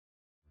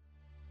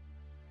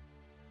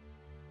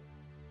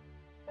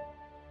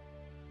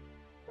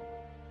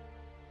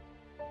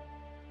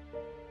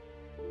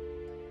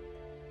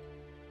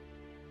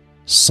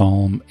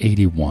Psalm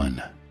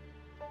 81.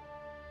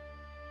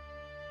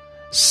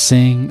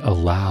 Sing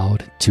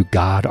aloud to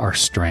God our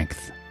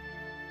strength.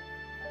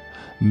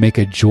 Make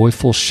a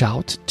joyful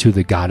shout to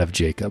the God of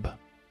Jacob.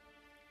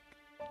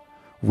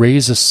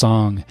 Raise a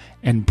song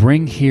and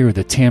bring here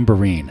the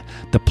tambourine,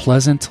 the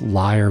pleasant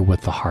lyre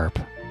with the harp.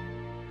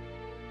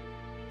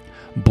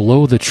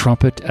 Blow the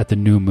trumpet at the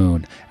new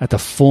moon, at the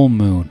full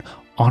moon,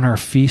 on our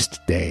feast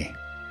day.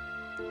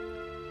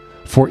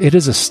 For it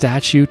is a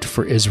statute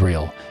for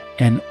Israel,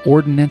 an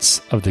ordinance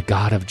of the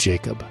God of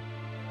Jacob.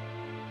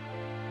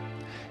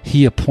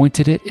 He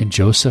appointed it in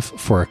Joseph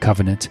for a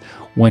covenant.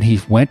 When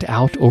he went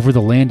out over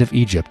the land of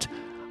Egypt,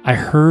 I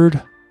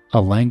heard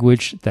a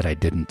language that I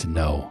didn't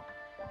know.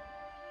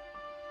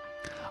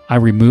 I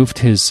removed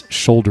his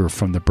shoulder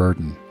from the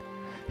burden.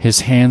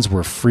 His hands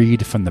were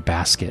freed from the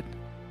basket.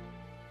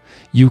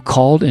 You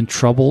called in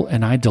trouble,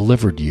 and I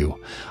delivered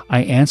you.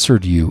 I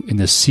answered you in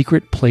the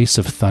secret place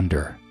of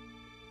thunder.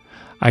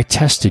 I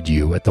tested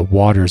you at the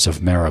waters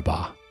of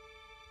Meribah.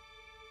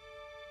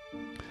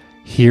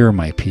 Hear,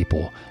 my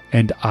people,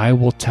 and I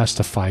will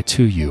testify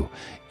to you,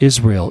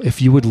 Israel,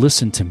 if you would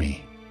listen to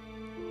me.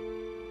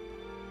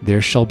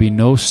 There shall be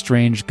no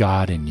strange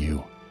god in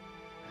you,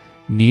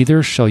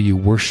 neither shall you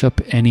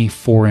worship any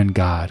foreign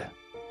god.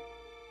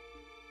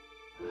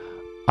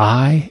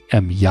 I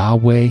am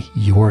Yahweh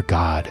your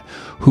God,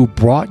 who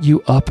brought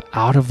you up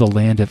out of the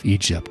land of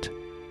Egypt.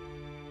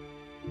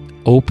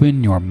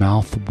 Open your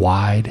mouth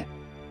wide,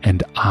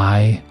 and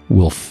I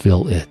will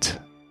fill it.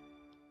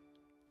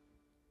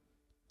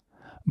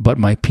 But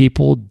my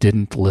people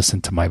didn't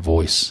listen to my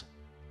voice.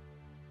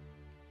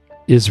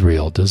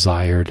 Israel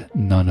desired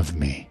none of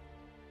me.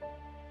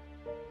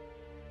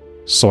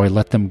 So I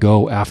let them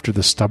go after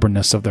the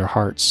stubbornness of their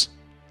hearts,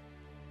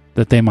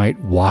 that they might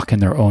walk in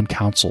their own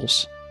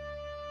counsels.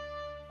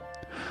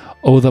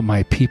 Oh, that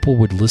my people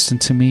would listen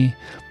to me,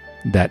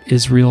 that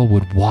Israel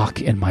would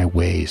walk in my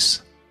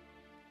ways.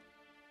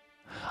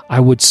 I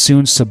would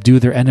soon subdue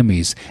their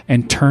enemies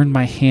and turn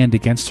my hand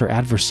against their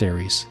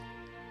adversaries.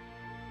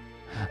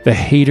 The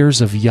haters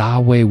of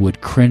Yahweh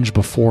would cringe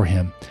before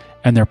him,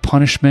 and their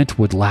punishment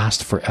would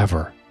last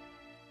forever.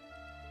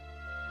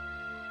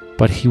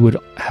 But he would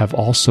have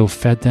also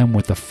fed them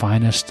with the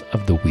finest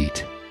of the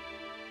wheat.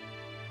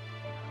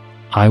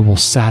 I will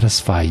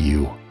satisfy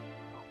you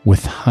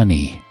with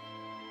honey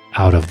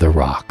out of the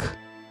rock.